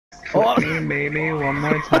Flip me, baby, one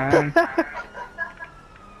more time.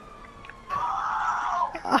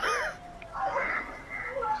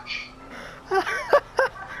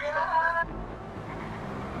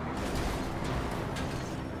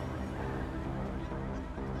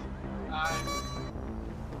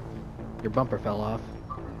 Your bumper fell off.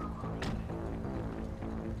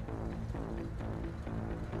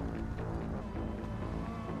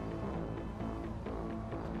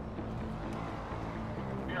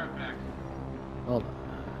 Be right back. Hold on.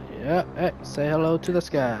 Yeah, hey, say hello to the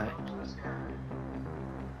sky.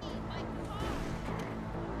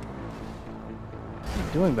 What are you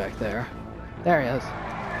doing back there? There he is.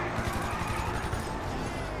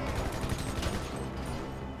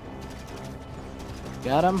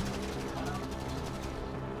 Got him.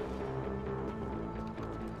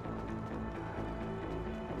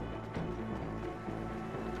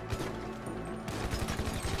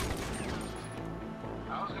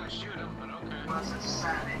 I was gonna shoot him, but okay.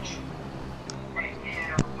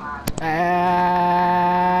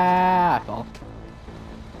 Ah, I fell.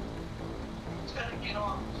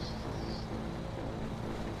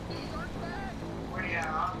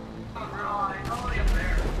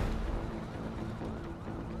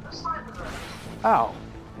 Oh.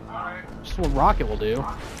 Just what rocket will do.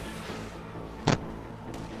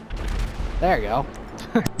 There you go.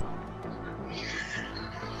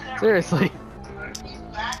 Seriously.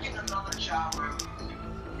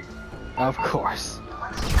 Of course.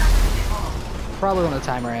 Probably when the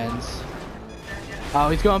timer ends. Oh,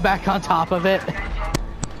 he's going back on top of it.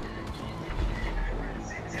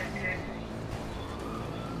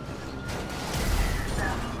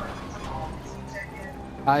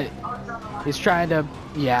 He's trying to,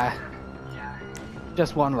 yeah.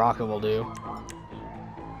 Just one rocket will do.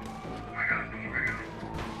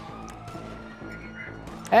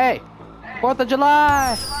 Hey! 4th of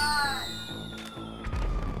July!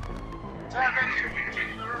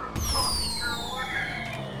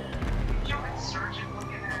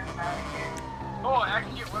 Oh, I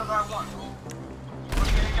can get whatever I want. You want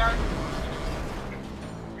to get it, guys?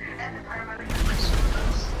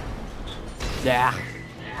 Yeah.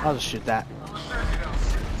 I'll just shoot that.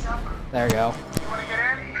 There we go. You want to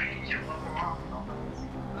get in?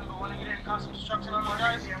 Want to get in and cause some destruction on my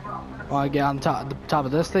guys? Want to get on top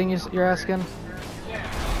of this thing you're asking? Yeah.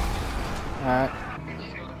 Alright.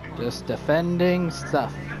 Just defending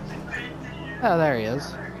stuff. Oh, there he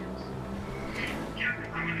is.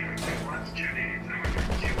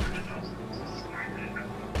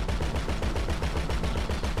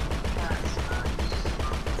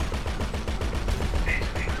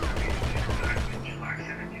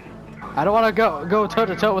 I don't want to go toe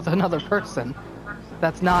to toe with another person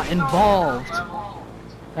that's not involved.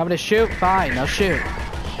 I'm gonna shoot. Fine, I'll shoot.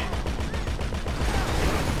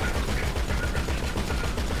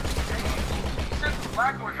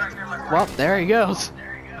 Well, there he goes.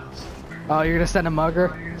 Oh, you're gonna send a mugger?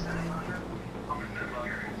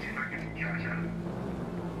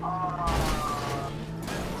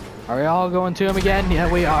 Are we all going to him again?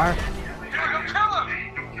 Yeah, we are.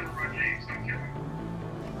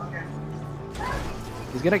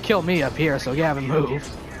 He's gonna kill me up here, so Gavin, move.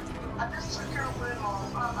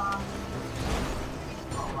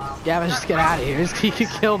 Gavin, just get out of here. He can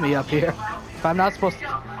kill me up here. If I'm not supposed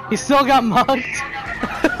to... He still got mugged!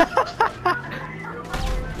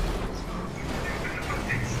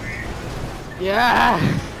 Yeah!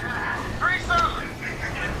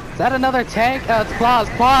 Is that another tank? Oh, it's Claus.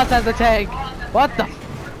 Claus has a tank. What the...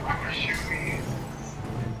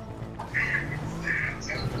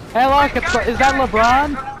 Hey, look, is that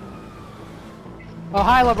LeBron? Oh,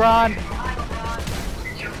 hi, LeBron.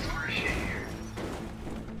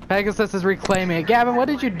 Pegasus is reclaiming it. Gavin, what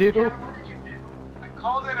did you do? I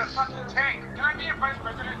called it a fucking tank. Can I be a vice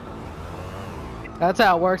president? That's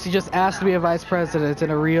how it works. You just asked to be a vice president in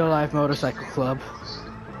a real-life motorcycle club.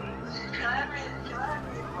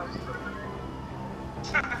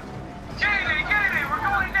 Kennedy, we're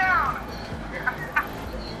going down!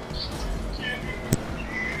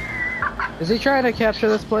 Is he trying to capture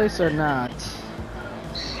this place or not?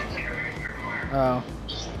 Oh.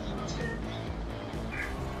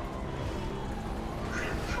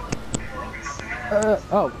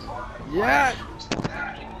 Oh. Yeah!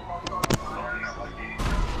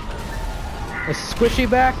 A squishy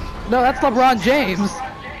back? No, that's LeBron James!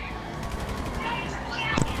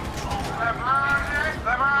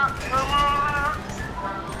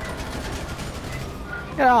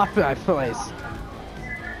 Get off my place! Is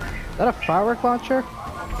that a firework launcher?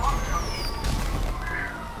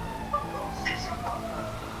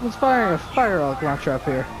 Who's firing a firework launcher up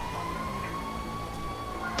here?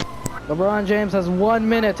 LeBron James has 1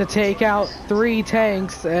 minute to take out 3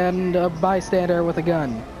 tanks and a bystander with a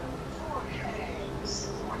gun.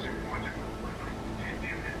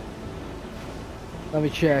 Let me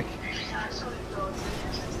check.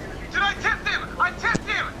 Did I tip him? I tipped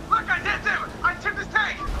him! Look, I tipped him! I tipped his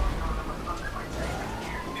tank!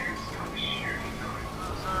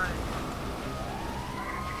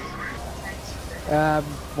 Oh, sorry.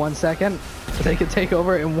 1 second. They can take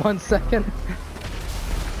over in 1 second.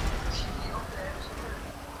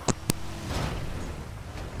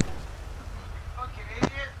 Fucking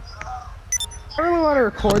idiot. I really want to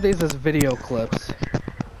record these as video clips.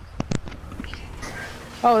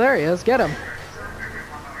 Oh, there he is. Get him.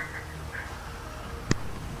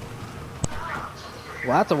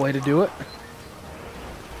 Well, that's a way to do it.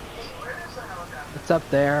 It's up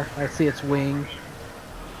there. I see its wing.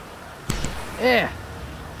 Yeah.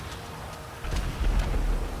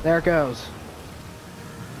 There it goes.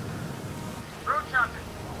 Road captain,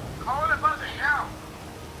 call the buzzer now.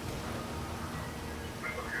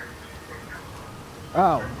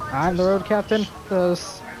 Oh, I'm the road captain?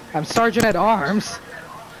 I'm sergeant at arms.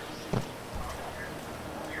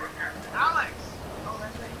 Alex!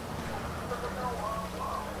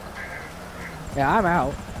 Yeah, I'm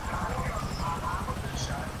out.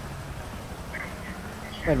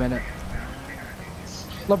 Wait a minute.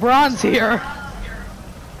 LeBron's here!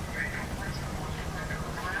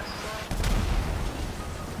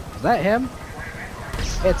 Is that him?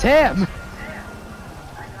 It's him!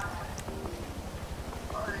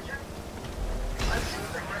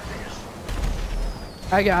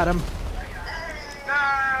 I got him.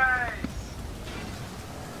 Nice!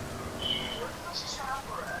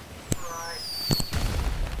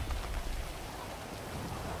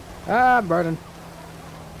 Ah, I'm burning.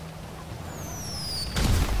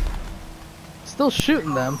 Still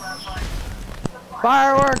shooting them.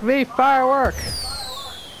 Firework, V, firework!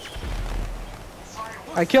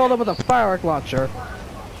 I killed him with a firework launcher.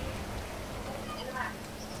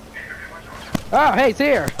 Oh, hey, it's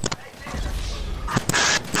here!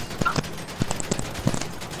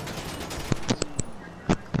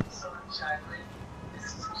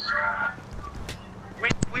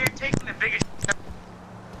 We're taking the biggest.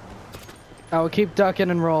 I will keep ducking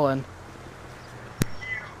and rolling.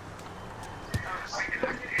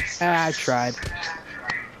 Ah, I tried.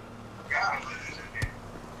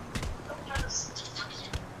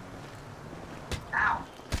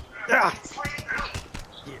 Ah.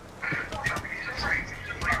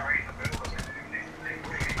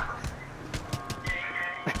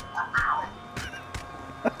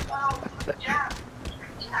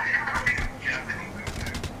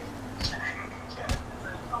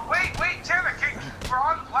 Wait, Chandler, we're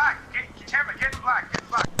on black. Chandler, get in black, get in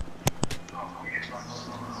black.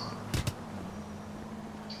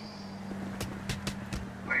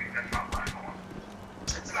 Wait, that's not black.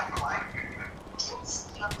 It's not black.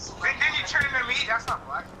 Then you turn into me? That's not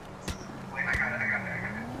black. Wait, I got it.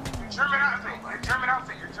 German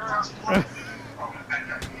outfit, your German outfit. Oh,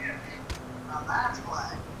 now that's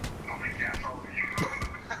black. Oh my God.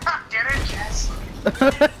 Get it? Yes.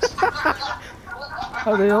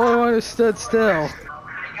 I'm the only one who stood still.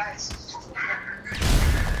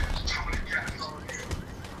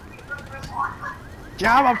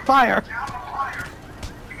 Yeah, I'm on fire!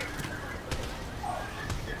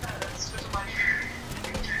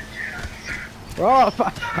 We're all on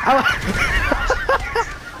fire!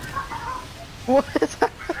 What is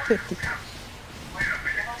happening?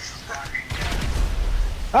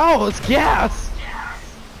 Oh, it's gas!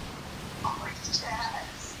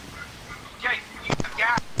 Yeah, you have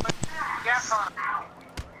gas. Gas on.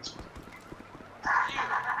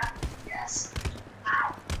 Yes.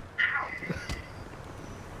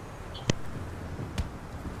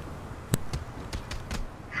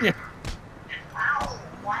 Yeah.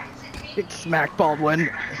 It smacked Baldwin.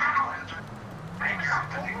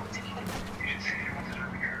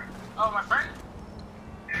 Oh, my friend?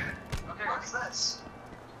 Okay, what's this?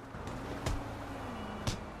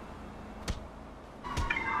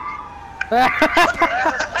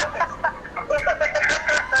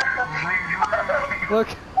 Look.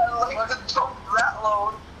 That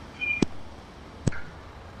load.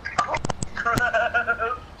 Oh, crap.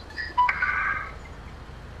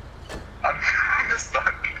 I'm kind of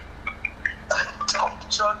stuck. Dump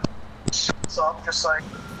truck. Soft for sight.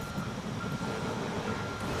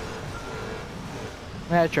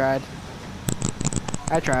 I tried.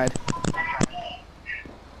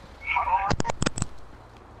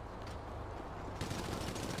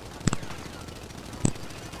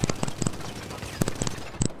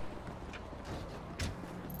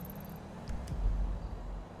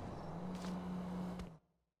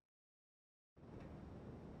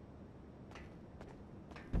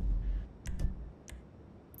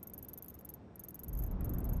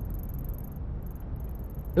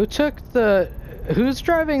 Who took the... Who's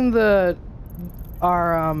driving the...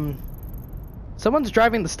 Someone's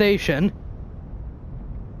driving the station.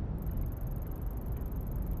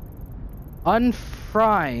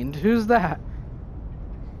 Unfriend. Who's that?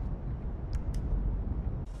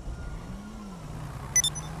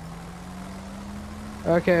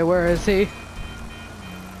 Okay, where is he?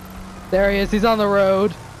 There he is. He's on the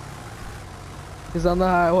road. He's on the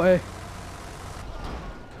highway.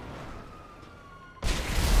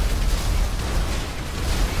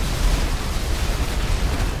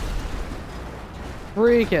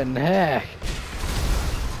 Freaking heck.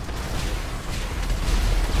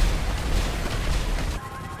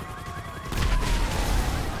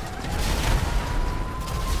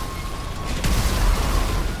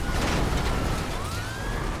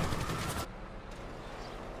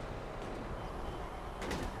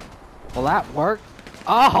 Well, that worked.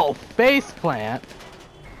 Oh, face plant.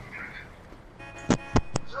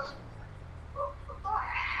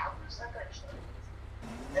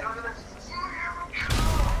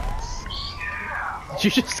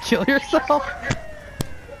 Did you just kill yourself?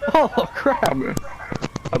 Oh crap!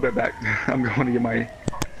 I'll be back. I'm going to get my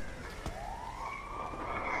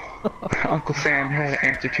Uncle Sam had an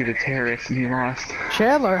answer to the terrorists and he lost.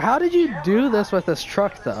 Chandler, how did you do this with this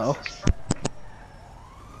truck, though?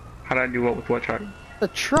 How did I do what with what truck? The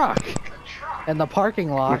truck and the parking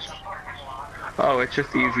lot. Oh, it's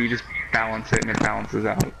just easy. You just balance it and it balances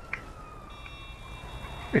out.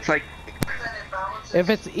 It's like... If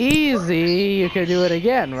it's easy, you can do it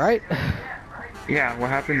again, right? Yeah, what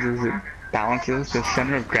happens is it balances. The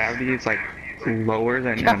center of gravity is like lower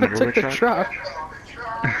than in the Gavin middle of took the the truck.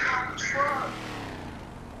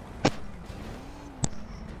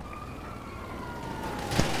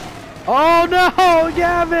 Oh no,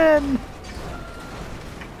 Gavin!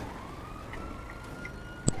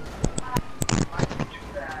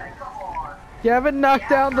 Gavin knocked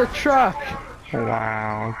down the truck.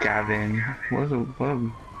 Wow, Gavin. What a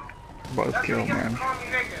buzzkill, man.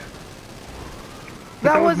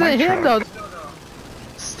 That was my wasn't him truck. though.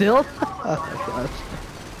 Still?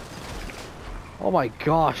 Oh my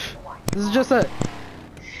gosh. This is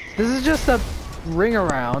just a ring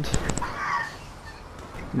around.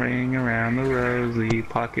 Ring around the rosy,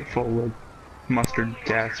 pocket full of mustard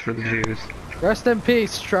gas for the Jews. Rest in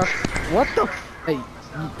peace, truck. What the f- Hey,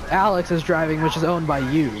 Alex is driving, which is owned by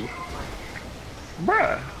you.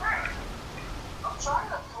 Bruh. I'm trying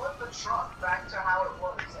to flip the truck back to how it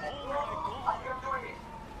was. I'm doing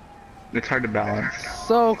it. It's hard to balance.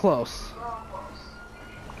 So close.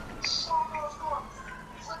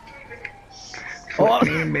 Flip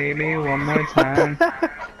me, baby, one more time.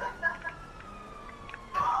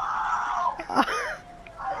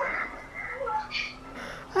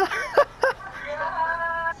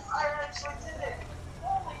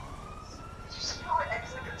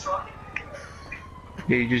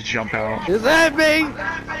 Yeah, you just jump out. Is that me?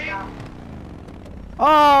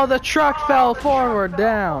 Oh, the truck fell forward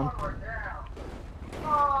down.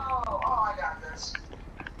 Oh, I got this.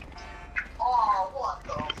 Oh, what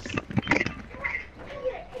the?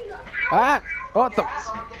 Ah, what the?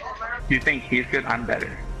 You think he's good? I'm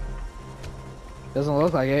better. Doesn't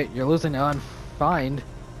look like it. You're losing to Unfind.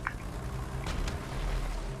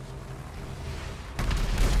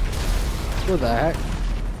 What the heck?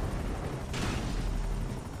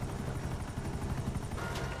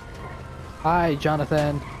 Hi,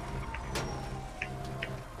 Jonathan.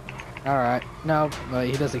 Alright. No,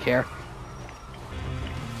 he doesn't care.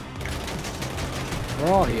 We're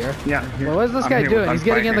all here. Yeah. Well, what is this guy doing? He's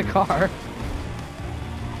getting in the car.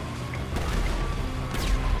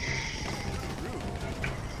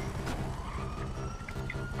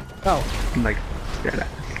 Oh. I'm like, yeah, that.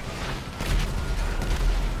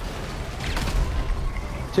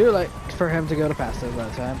 Too late for him to go to passive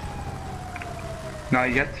that time. No,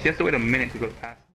 he has to wait a minute to go past.